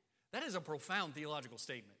 That is a profound theological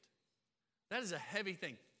statement. That is a heavy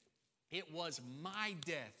thing. It was my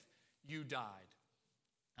death, you died.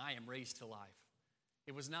 I am raised to life.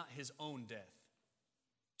 It was not his own death.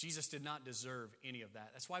 Jesus did not deserve any of that.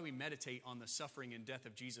 That's why we meditate on the suffering and death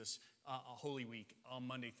of Jesus Holy Week on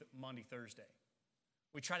Monday, Thursday.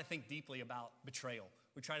 We try to think deeply about betrayal.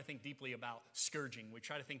 We try to think deeply about scourging. We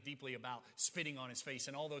try to think deeply about spitting on his face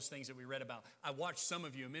and all those things that we read about. I watched some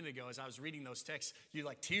of you a minute ago as I was reading those texts. You're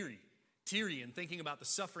like teary and thinking about the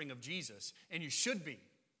suffering of Jesus. And you should be,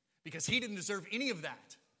 because he didn't deserve any of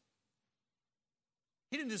that.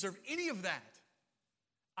 He didn't deserve any of that.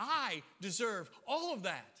 I deserve all of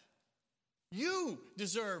that. You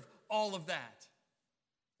deserve all of that.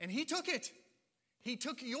 And he took it. He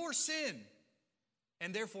took your sin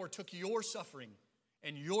and therefore took your suffering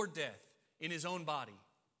and your death in his own body.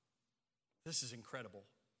 This is incredible.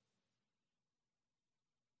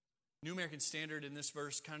 New American Standard in this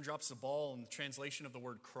verse kind of drops the ball in the translation of the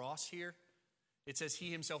word cross here. It says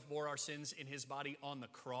he himself bore our sins in his body on the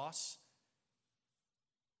cross.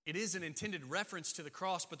 It is an intended reference to the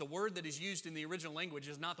cross, but the word that is used in the original language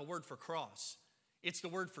is not the word for cross. It's the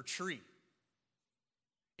word for tree.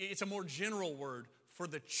 It's a more general word for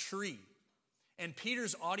the tree. And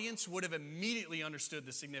Peter's audience would have immediately understood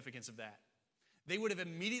the significance of that. They would have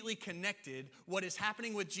immediately connected what is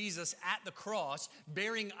happening with Jesus at the cross,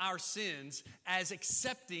 bearing our sins, as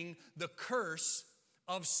accepting the curse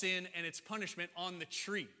of sin and its punishment on the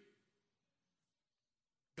tree.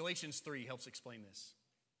 Galatians 3 helps explain this.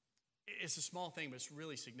 It's a small thing, but it's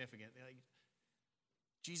really significant.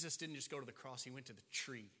 Jesus didn't just go to the cross, he went to the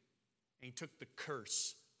tree. And he took the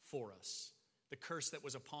curse for us. The curse that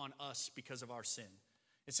was upon us because of our sin.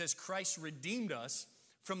 It says Christ redeemed us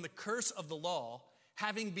from the curse of the law,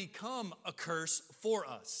 having become a curse for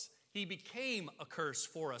us. He became a curse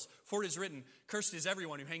for us. For it is written, cursed is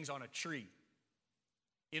everyone who hangs on a tree.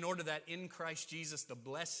 In order that in Christ Jesus the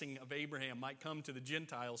blessing of Abraham might come to the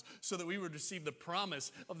Gentiles so that we would receive the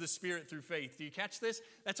promise of the Spirit through faith. Do you catch this?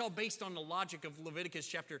 That's all based on the logic of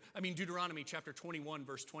Deuteronomy chapter 21,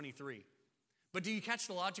 verse 23. But do you catch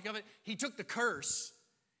the logic of it? He took the curse.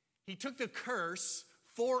 He took the curse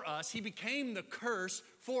for us. He became the curse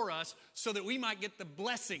for us so that we might get the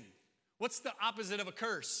blessing. What's the opposite of a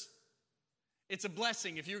curse? It's a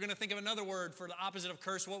blessing. If you're going to think of another word for the opposite of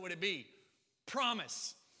curse, what would it be?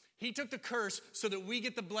 Promise. He took the curse so that we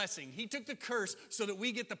get the blessing. He took the curse so that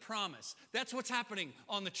we get the promise. That's what's happening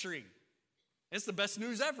on the tree. It's the best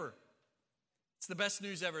news ever. It's the best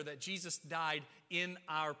news ever that Jesus died in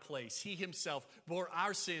our place. He himself bore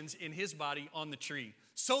our sins in his body on the tree.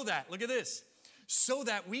 So that, look at this, so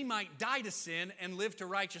that we might die to sin and live to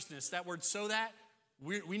righteousness. That word so that,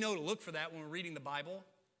 we know to look for that when we're reading the Bible.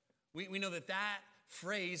 We know that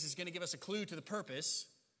phrase is going to give us a clue to the purpose.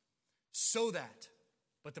 So that.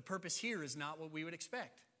 But the purpose here is not what we would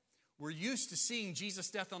expect. We're used to seeing Jesus'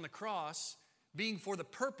 death on the cross being for the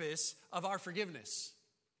purpose of our forgiveness,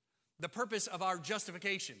 the purpose of our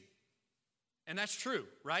justification. And that's true,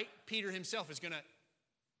 right? Peter himself is going to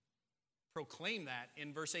proclaim that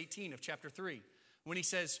in verse 18 of chapter 3 when he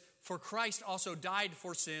says, "For Christ also died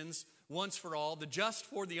for sins once for all, the just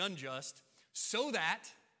for the unjust, so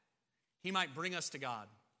that he might bring us to God,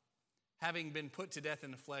 having been put to death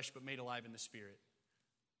in the flesh but made alive in the spirit."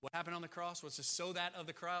 What happened on the cross? What's the so that of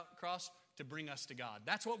the cross? To bring us to God.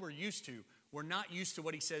 That's what we're used to. We're not used to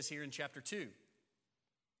what he says here in chapter 2.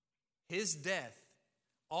 His death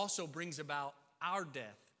also brings about our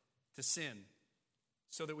death to sin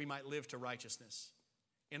so that we might live to righteousness.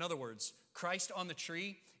 In other words, Christ on the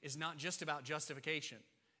tree is not just about justification.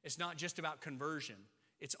 It's not just about conversion.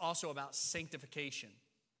 It's also about sanctification.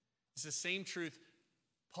 It's the same truth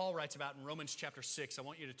Paul writes about in Romans chapter 6. I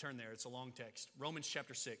want you to turn there. It's a long text. Romans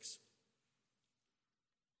chapter 6.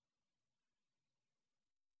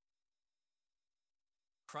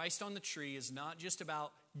 Christ on the tree is not just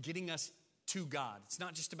about getting us to God. It's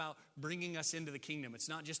not just about bringing us into the kingdom. It's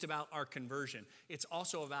not just about our conversion. It's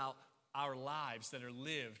also about our lives that are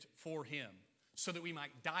lived for him so that we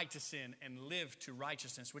might die to sin and live to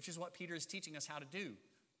righteousness, which is what Peter is teaching us how to do.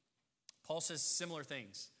 Paul says similar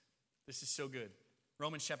things. This is so good.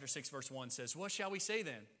 Romans chapter 6 verse 1 says, "What shall we say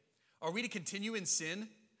then? Are we to continue in sin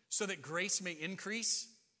so that grace may increase?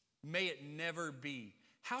 May it never be.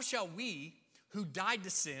 How shall we who died to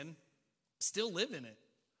sin still live in it?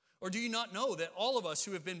 Or do you not know that all of us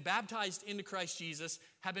who have been baptized into Christ Jesus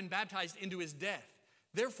have been baptized into his death?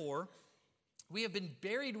 Therefore, we have been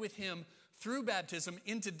buried with him through baptism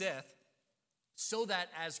into death, so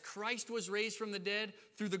that as Christ was raised from the dead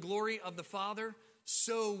through the glory of the Father,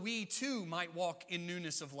 so we too might walk in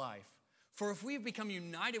newness of life. For if we have become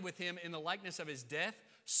united with him in the likeness of his death,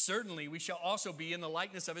 certainly we shall also be in the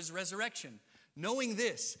likeness of his resurrection. Knowing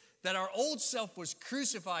this, that our old self was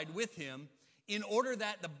crucified with him in order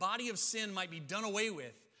that the body of sin might be done away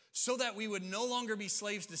with, so that we would no longer be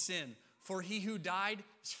slaves to sin. For he who died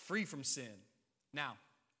is free from sin. Now,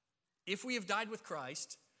 if we have died with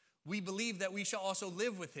Christ, we believe that we shall also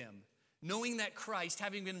live with him, knowing that Christ,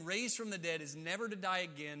 having been raised from the dead, is never to die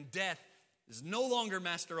again. Death is no longer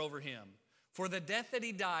master over him. For the death that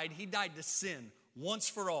he died to sin once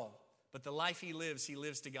for all. But the life he lives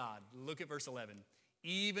to God. Look at verse 11.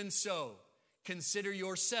 Even so, consider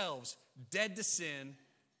yourselves dead to sin,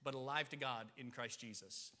 but alive to God in Christ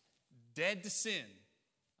Jesus. Dead to sin,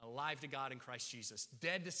 alive to God in Christ Jesus.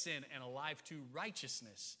 Dead to sin and alive to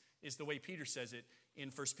righteousness is the way Peter says it in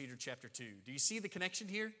 1 Peter chapter 2. Do you see the connection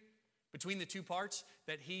here between the two parts?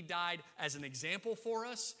 That he died as an example for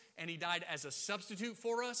us and he died as a substitute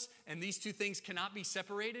for us, and these two things cannot be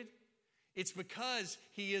separated. It's because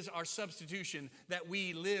he is our substitution that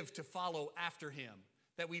we live to follow after him,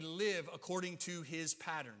 that we live according to his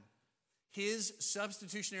pattern. His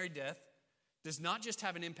substitutionary death does not just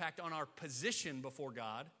have an impact on our position before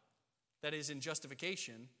God, that is in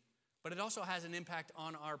justification, but it also has an impact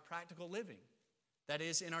on our practical living, that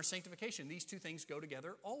is in our sanctification. These two things go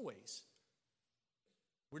together always.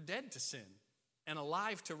 We're dead to sin and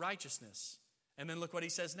alive to righteousness. And then look what he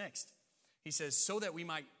says next. He says, so that we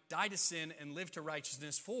might die to sin and live to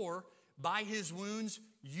righteousness, for by his wounds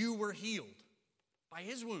you were healed. By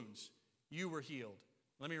his wounds you were healed.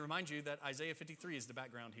 Let me remind you that Isaiah 53 is the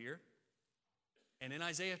background here. And in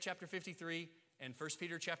Isaiah chapter 53 and 1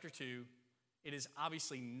 Peter chapter 2, it is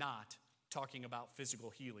obviously not talking about physical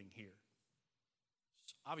healing here.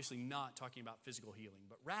 It's obviously not talking about physical healing,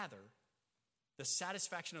 but rather the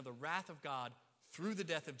satisfaction of the wrath of God through the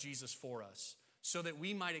death of Jesus for us, so that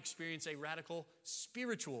we might experience a radical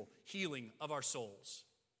spiritual healing of our souls.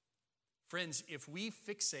 Friends, if we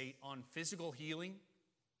fixate on physical healing,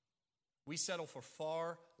 we settle for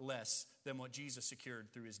far less than what Jesus secured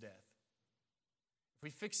through his death. if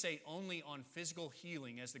we fixate only on physical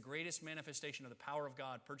healing as the greatest manifestation of the power of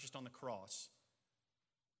God purchased on the cross,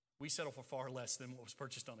 we settle for far less than what was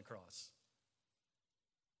purchased on the cross.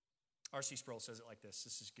 R.C. Sproul says it like this.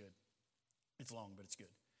 This is good. It's long, but it's good.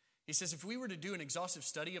 He says, if we were to do an exhaustive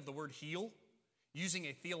study of the word heal using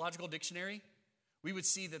a theological dictionary, we would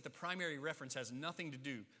see that the primary reference has nothing to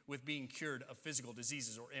do with being cured of physical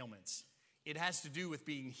diseases or ailments. It has to do with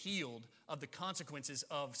being healed of the consequences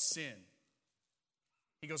of sin.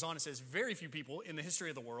 He goes on and says, very few people in the history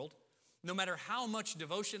of the world, no matter how much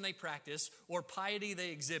devotion they practice or piety they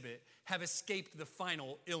exhibit, have escaped the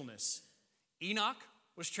final illness. Enoch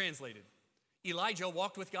was translated. Elijah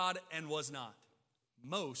walked with God and was not.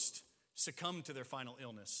 Most succumbed to their final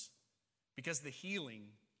illness because the healing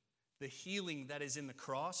that is in the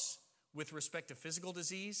cross with respect to physical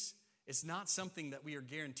disease is not something that we are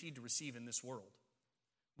guaranteed to receive in this world.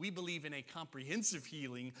 We believe in a comprehensive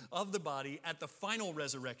healing of the body at the final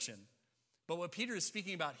resurrection. But what Peter is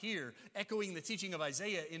speaking about here, echoing the teaching of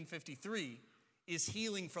Isaiah in 53, is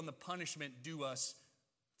healing from the punishment due us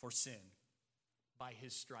for sin. By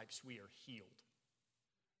his stripes we are healed.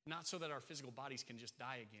 Not so that our physical bodies can just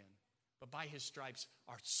die again, but by his stripes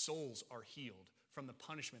our souls are healed from the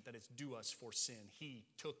punishment that is due us for sin. He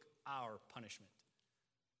took our punishment.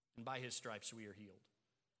 And by his stripes we are healed.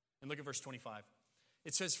 And look at verse 25.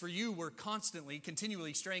 It says, for you were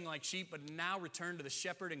continually straying like sheep, but now return to the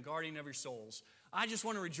shepherd and guardian of your souls. I just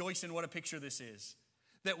want to rejoice in what a picture this is.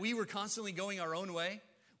 That we were constantly going our own way.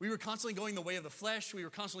 We were constantly going the way of the flesh. We were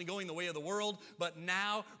constantly going the way of the world. But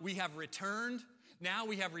now we have returned. Now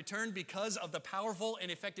we have returned because of the powerful and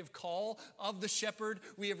effective call of the shepherd.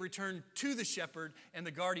 We have returned to the shepherd and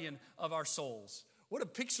the guardian of our souls. What a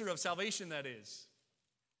picture of salvation that is.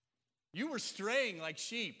 You were straying like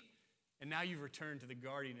sheep, and now you've returned to the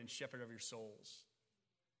guardian and shepherd of your souls.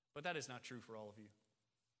 But that is not true for all of you.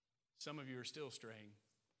 Some of you are still straying.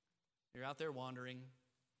 You're out there wandering.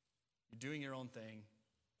 You're doing your own thing.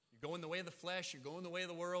 You're going the way of the flesh. You're going the way of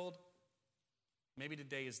the world. Maybe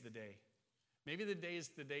today is the day. Maybe the day is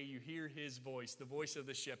the day you hear his voice, the voice of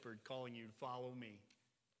the shepherd calling you to follow me.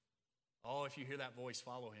 Oh, if you hear that voice,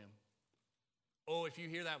 follow him. Oh, if you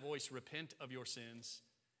hear that voice, repent of your sins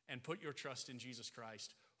and put your trust in Jesus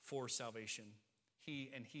Christ for salvation.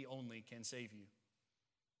 He and he only can save you.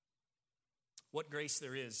 What grace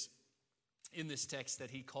there is in this text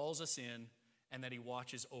that he calls us in and that he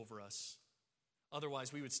watches over us.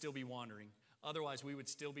 Otherwise, we would still be wandering. Otherwise, we would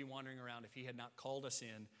still be wandering around if he had not called us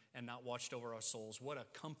in and not watched over our souls. What a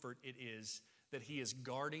comfort it is that he is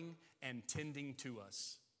guarding and tending to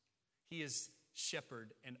us. He is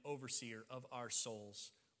shepherd and overseer of our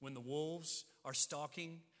souls. When the wolves are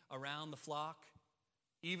stalking around the flock,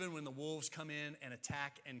 even when the wolves come in and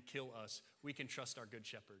attack and kill us, we can trust our good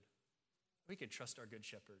shepherd. We can trust our good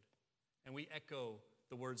shepherd. And we echo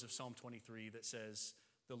the words of Psalm 23 that says,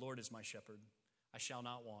 the Lord is my shepherd. I shall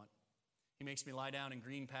not want. He makes me lie down in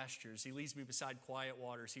green pastures. He leads me beside quiet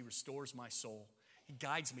waters. He restores my soul. He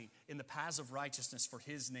guides me in the paths of righteousness for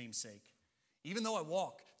his name's sake. Even though I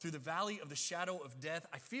walk through the valley of the shadow of death,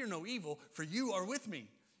 I fear no evil, for you are with me.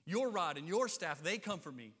 Your rod and your staff, they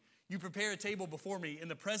comfort me. You prepare a table before me in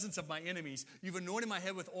the presence of my enemies. You've anointed my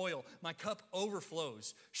head with oil. My cup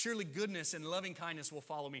overflows. Surely goodness and loving kindness will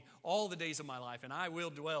follow me all the days of my life, and I will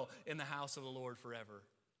dwell in the house of the Lord forever.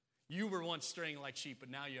 You were once straying like sheep, but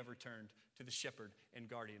now you have returned to the shepherd and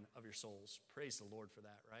guardian of your souls. Praise the Lord for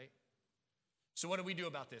that, right? So what do we do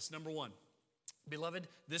about this? Number one, beloved,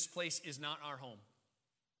 this place is not our home.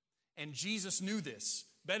 And Jesus knew this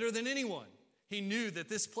better than anyone. He knew that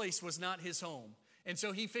this place was not his home. And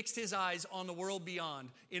so he fixed his eyes on the world beyond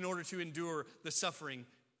in order to endure the suffering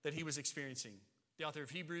that he was experiencing. The author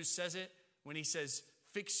of Hebrews says it when he says,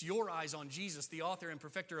 fix your eyes on Jesus, the author and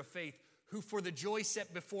perfecter of faith, who for the joy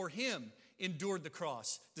set before him endured the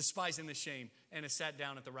cross, despising the shame, and has sat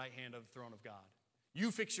down at the right hand of the throne of God.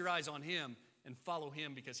 You fix your eyes on him and follow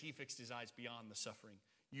him because he fixed his eyes beyond the suffering.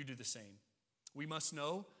 You do the same. We must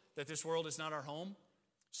know that this world is not our home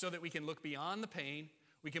so that we can look beyond the pain.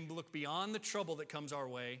 We can look beyond the trouble that comes our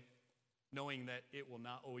way, knowing that it will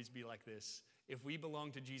not always be like this. If we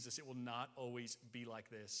belong to Jesus, it will not always be like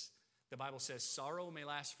this. The Bible says sorrow may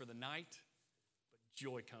last for the night, but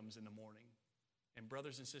joy comes in the morning. And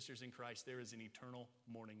brothers and sisters in Christ, there is an eternal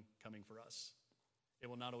morning coming for us. It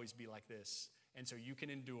will not always be like this. And so you can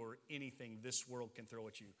endure anything this world can throw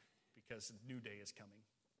at you because a new day is coming.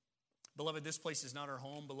 Beloved, this place is not our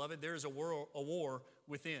home. Beloved, there is a war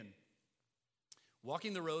within.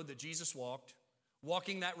 Walking the road that Jesus walked,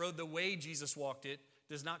 walking that road the way Jesus walked it,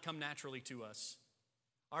 does not come naturally to us.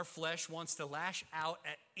 Our flesh wants to lash out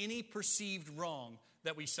at any perceived wrong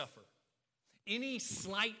that we suffer. Any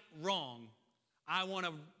slight wrong, I want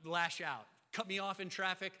to lash out. Cut me off in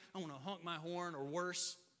traffic, I want to honk my horn, or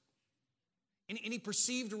worse. Any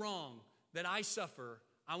perceived wrong that I suffer,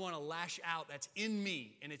 I want to lash out. That's in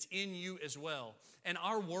me, and it's in you as well. And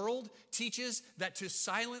our world teaches that to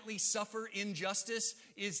silently suffer injustice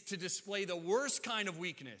is to display the worst kind of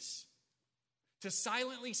weakness. To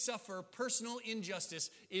silently suffer personal injustice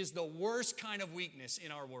is the worst kind of weakness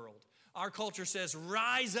in our world. Our culture says,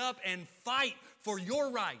 rise up and fight for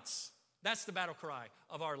your rights. That's the battle cry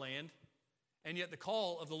of our land. And yet the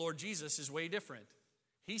call of the Lord Jesus is way different.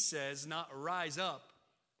 He says, not rise up,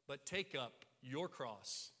 but take up your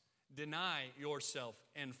cross. Deny yourself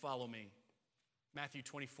and follow me. Matthew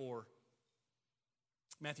 16:24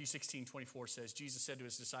 says, Jesus said to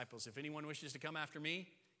his disciples, if anyone wishes to come after me,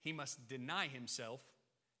 he must deny himself,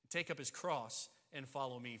 take up his cross, and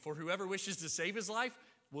follow me. For whoever wishes to save his life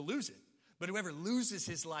will lose it. But whoever loses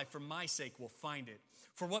his life for my sake will find it.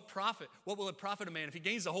 For what profit? What will it profit a man if he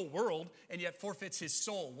gains the whole world and yet forfeits his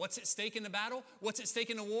soul? What's at stake in the battle? What's at stake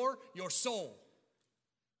in the war? Your soul.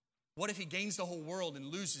 What if he gains the whole world and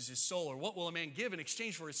loses his soul? Or what will a man give in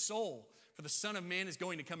exchange for his soul? For the Son of Man is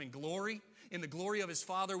going to come in glory, in the glory of his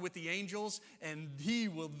Father with the angels, and he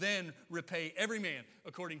will then repay every man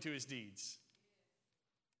according to his deeds.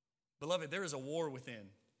 Beloved, there is a war within,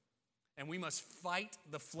 and we must fight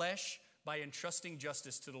the flesh by entrusting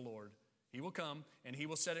justice to the Lord. He will come, and he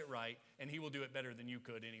will set it right, and he will do it better than you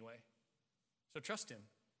could anyway. So trust him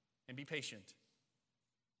and be patient.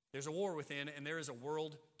 There's a war within, and there is a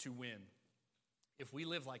world to win. If we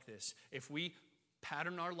live like this, if we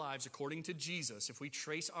pattern our lives according to Jesus, if we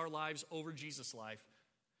trace our lives over Jesus' life,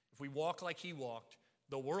 if we walk like he walked,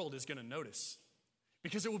 the world is going to notice.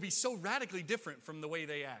 Because it will be so radically different from the way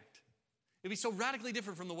they act. It'll be so radically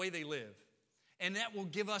different from the way they live. And that will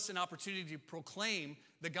give us an opportunity to proclaim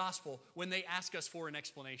the gospel when they ask us for an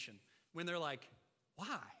explanation. When they're like,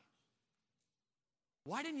 why?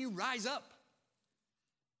 Why didn't you rise up?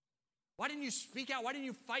 Why didn't you speak out? Why didn't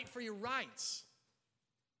you fight for your rights?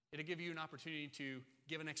 It'll give you an opportunity to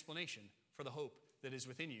give an explanation for the hope that is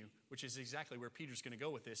within you, which is exactly where Peter's going to go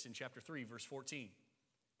with this in chapter 3, verse 14.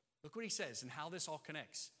 Look what he says and how this all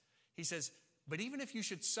connects. He says, but even if you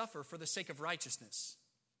should suffer for the sake of righteousness,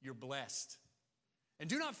 you're blessed. And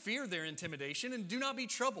do not fear their intimidation, and do not be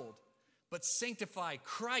troubled, but sanctify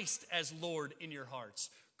Christ as Lord in your hearts,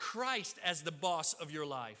 Christ as the boss of your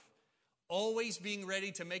life, always being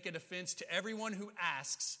ready to make a defense to everyone who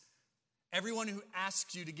asks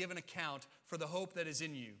you to give an account for the hope that is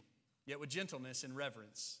in you, yet with gentleness and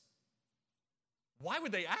reverence. Why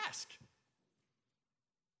would they ask?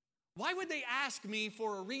 Why would they ask me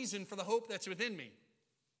for a reason for the hope that's within me?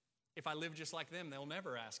 If I live just like them, they'll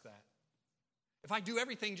never ask that. If I do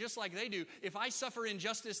everything just like they do, if I suffer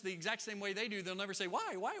injustice the exact same way they do, they'll never say,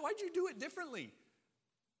 why? Why'd you do it differently?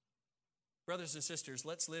 Brothers and sisters,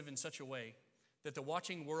 let's live in such a way that the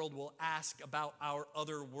watching world will ask about our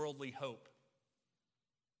otherworldly hope.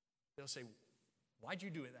 They'll say, why'd you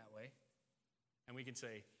do it that way? And we can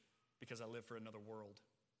say, because I live for another world.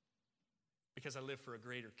 Because I live for a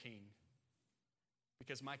greater king.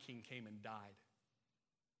 Because my king came and died.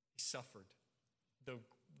 He suffered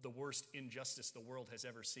the worst injustice the world has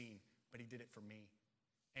ever seen, but he did it for me,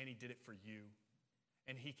 and he did it for you.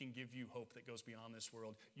 And he can give you hope that goes beyond this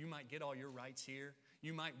world. You might get all your rights here.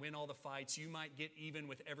 You might win all the fights. You might get even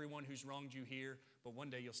with everyone who's wronged you here, but one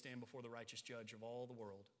day you'll stand before the righteous judge of all the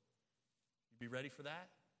world. You be ready for that?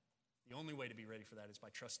 The only way to be ready for that is by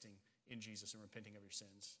trusting in Jesus and repenting of your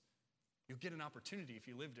sins. You'll get an opportunity if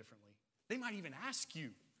you live differently. They might even ask you,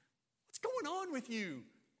 what's going on with you?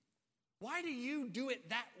 Why do you do it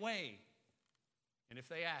that way? And if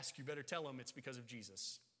they ask, you better tell them it's because of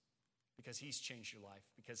Jesus. Because he's changed your life.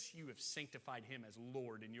 Because you have sanctified him as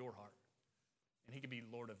Lord in your heart. And he can be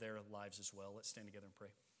Lord of their lives as well. Let's stand together and pray.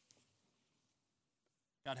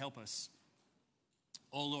 God, help us.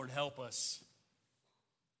 Oh, Lord, help us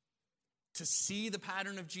to see the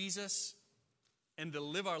pattern of Jesus and to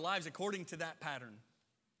live our lives according to that pattern.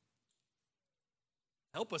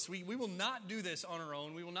 Help us. We will not do this on our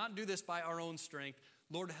own. We will not do this by our own strength.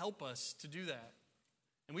 Lord, help us to do that.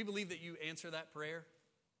 And we believe that you answer that prayer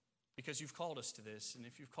because you've called us to this. And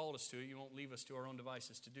if you've called us to it, you won't leave us to our own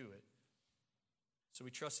devices to do it. So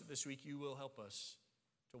we trust that this week you will help us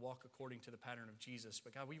to walk according to the pattern of Jesus.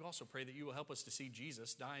 But God, we also pray that you will help us to see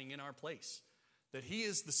Jesus dying in our place. That he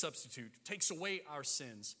is the substitute, takes away our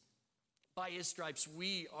sins. By his stripes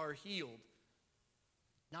we are healed.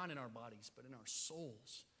 Not in our bodies, but in our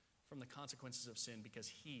souls from the consequences of sin because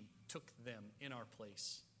he took them in our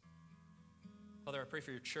place. Father, I pray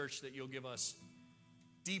for your church that you'll give us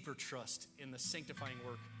deeper trust in the sanctifying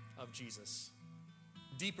work of Jesus,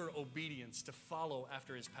 deeper obedience to follow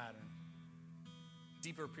after his pattern,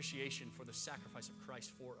 deeper appreciation for the sacrifice of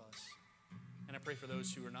Christ for us. And I pray for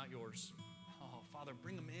those who are not yours. Oh, Father,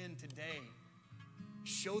 bring them in today.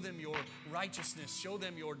 Show them your righteousness. Show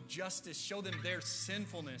them your justice. Show them their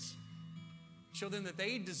sinfulness. Show them that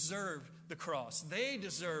they deserve the cross. They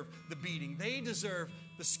deserve the beating. They deserve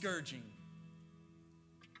the scourging.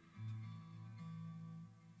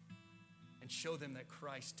 And show them that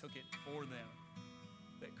Christ took it for them.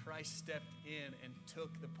 That Christ stepped in and took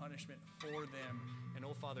the punishment for them. And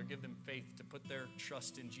oh, Father, give them faith to put their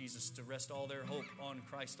trust in Jesus, to rest all their hope on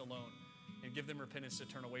Christ alone. And give them repentance to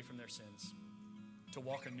turn away from their sins, to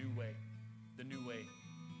walk a new way, the new way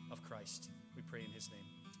of Christ. We pray in his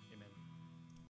name.